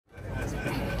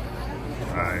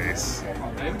Nice.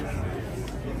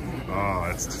 Oh,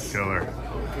 that's killer.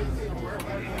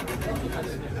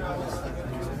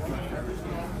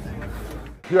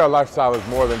 PR lifestyle is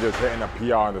more than just hitting a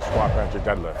PR in the squat, bench, or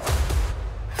deadlift.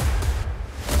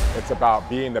 It's about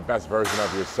being the best version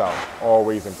of yourself,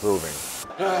 always improving.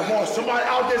 Come on, somebody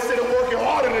out there sitting working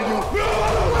harder than you.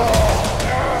 Somebody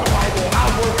will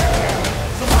outwork you.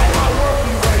 Somebody outwork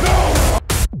you right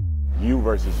now. You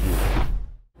versus you.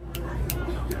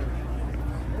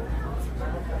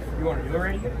 You want to do it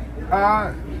already?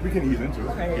 We can ease into it.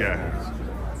 Okay. Yeah.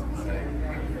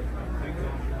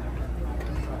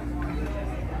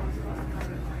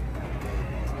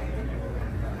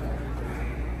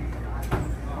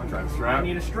 Try the strap. I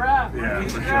need a strap. Yeah, I need a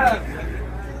for strap.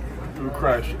 We'll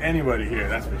crush anybody here,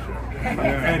 that's for sure.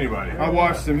 Anybody. I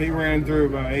watched him. He ran through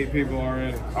about 8 people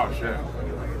already. Oh, shit.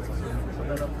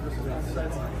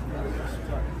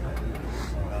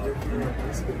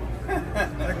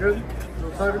 That good?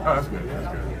 Oh, that's good. That's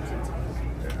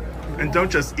good. And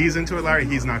don't just ease into it, Larry.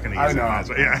 He's not going to ease I know.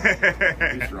 it.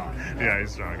 Yeah. He's strong. Yeah,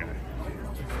 he's strong.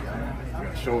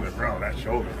 That shoulder, bro. That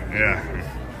shoulder. Man. Yeah.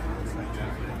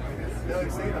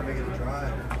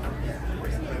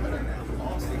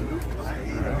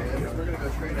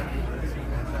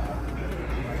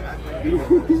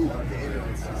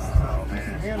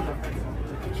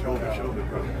 Shoulder,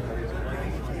 bro.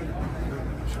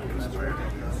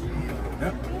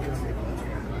 Yep.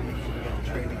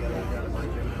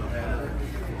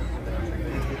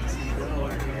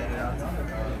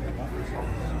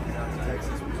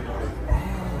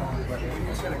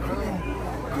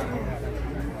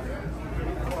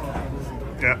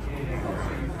 Yeah.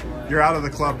 You're out of the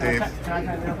club, Dave.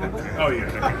 Oh, yeah.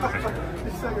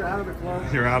 You're out of the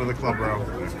club. You're out of the club, bro.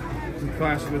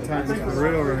 Clash of the Titans for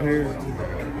real right here.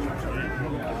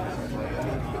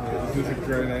 This is a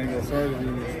great angle. Sorry to do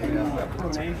this.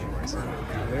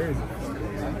 There's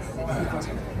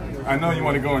I know you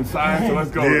want to go inside, so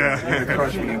let's go. Yeah.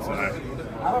 Crush me inside.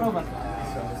 I don't know about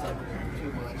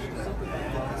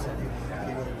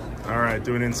All right,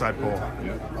 do an inside pull.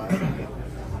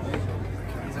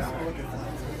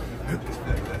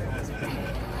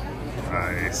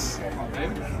 Nice.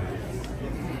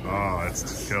 Oh,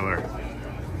 that's killer.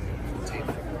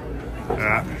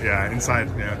 Yeah, inside.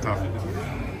 Yeah, tough.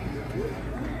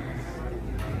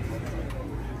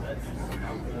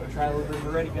 try a little bit of a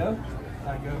ready go.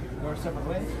 Go our separate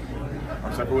ways.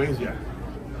 Our separate ways, yeah.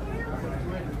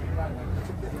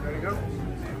 Ready to go?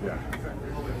 Yeah.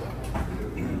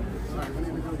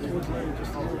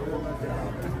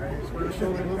 Square the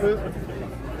shoulder a little bit.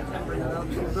 Bring it out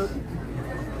just a little bit.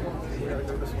 We gotta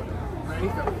go this way. Ready?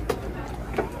 Go.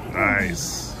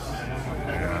 Nice.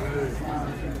 Yeah.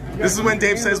 This is when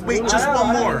Dave says, wait, just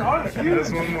one more.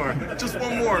 Just one more. Just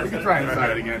one more. You can try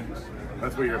inside again.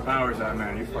 That's where your power's at,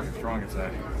 man. You're fucking strong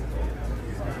inside.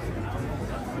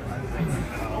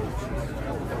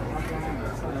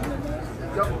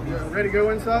 Yep. You ready to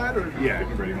go inside? Or? Yeah, you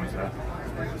can ready one inside.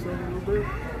 Bring this over a little bit.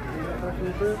 Bring that back a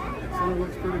little bit. Center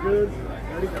looks pretty good.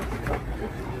 Ready, go.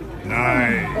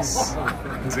 Nice.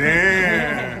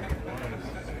 Damn.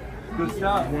 Good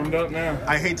stuff. Warmed up now.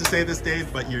 I hate to say this,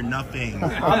 Dave, but you're nothing.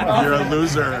 You're a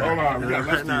loser. Hold on, we got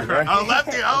lefty, right? Oh,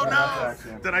 lefty. Oh, no.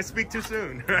 Accent. Did I speak too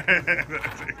soon? You're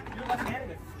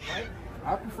left-handed, right?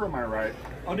 I prefer my right.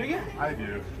 Oh, do you? I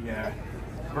do, yeah.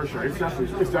 For sure. It's definitely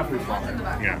stronger.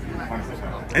 Yeah.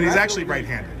 100%. And he's actually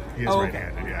right-handed. He is Oh, okay.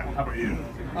 right-handed, yeah. How about you?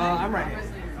 I'm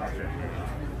right-handed. Okay.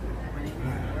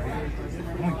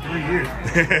 Only 3 years.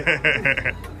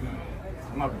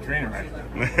 I'm not the trainer right.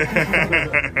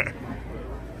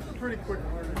 Pretty quick.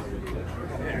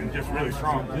 Yeah, and just really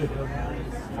strong.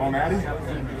 All natty?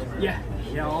 Yeah.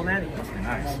 Yeah, all natty.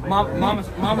 Nice. Mama's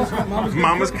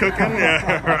Mama's cooking?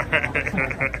 Yeah.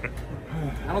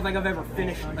 I don't think I've ever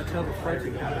finished a tub of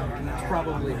protein, and that's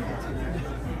probably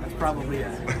a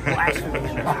blasphemy.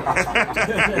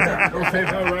 Don't say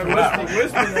no right now.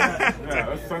 Whisper that. Yeah,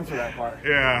 let's censor that part.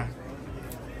 Yeah.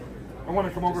 I want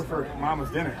to come over for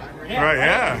Mama's dinner. Yeah. Right,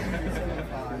 yeah.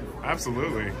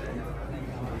 Absolutely.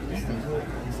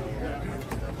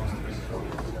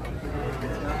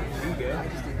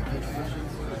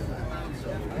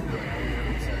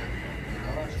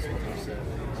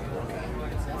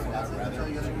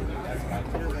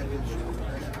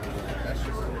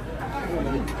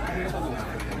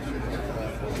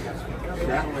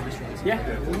 Yeah.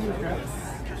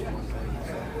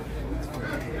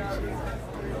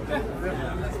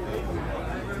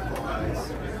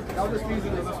 I'll just use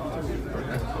it as this one too.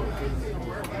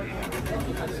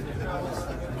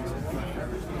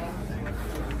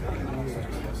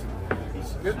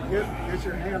 Get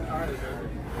your hand higher.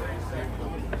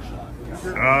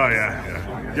 Oh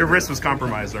yeah. Your wrist was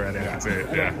compromised already. I can see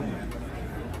it. Yeah.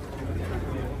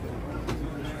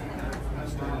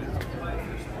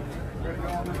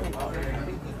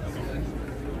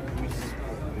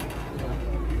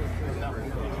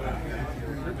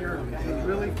 You're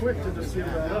really quick to just get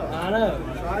it up. I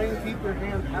know. Try and keep your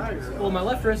hand higher. Well, my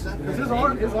left wrist is Because his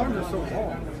arms are so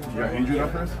long. You got injured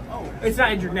up this? it's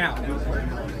not injured now.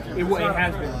 It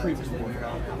has been previously.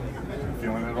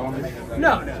 Feeling it all?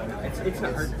 No, it's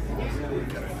not hurt.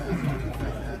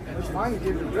 It's fine to get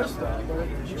your wrist up, but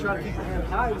you try to keep your hand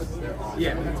high.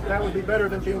 Yeah. That would be better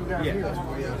than being down Yeah. here.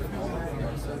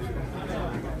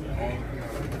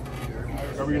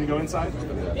 Are we gonna go inside?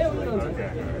 Yeah, we're going to.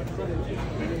 Okay.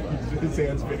 His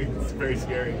hand's big. It's very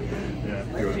scary.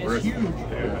 Yeah. Your wrist. Yeah.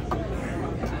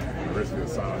 Your wrist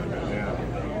feels solid. Yeah.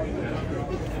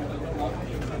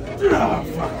 Oh,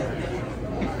 fuck.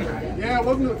 Yeah,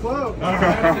 welcome to the club.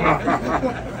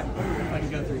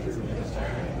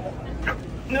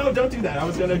 No, don't do that. I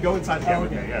was gonna go inside the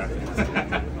Okay, yeah.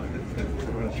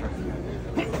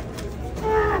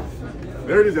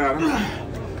 There it is, Adam.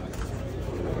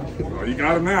 Oh, you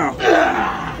got him now.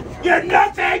 You're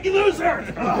nothing, loser!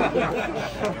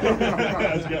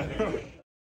 That's good.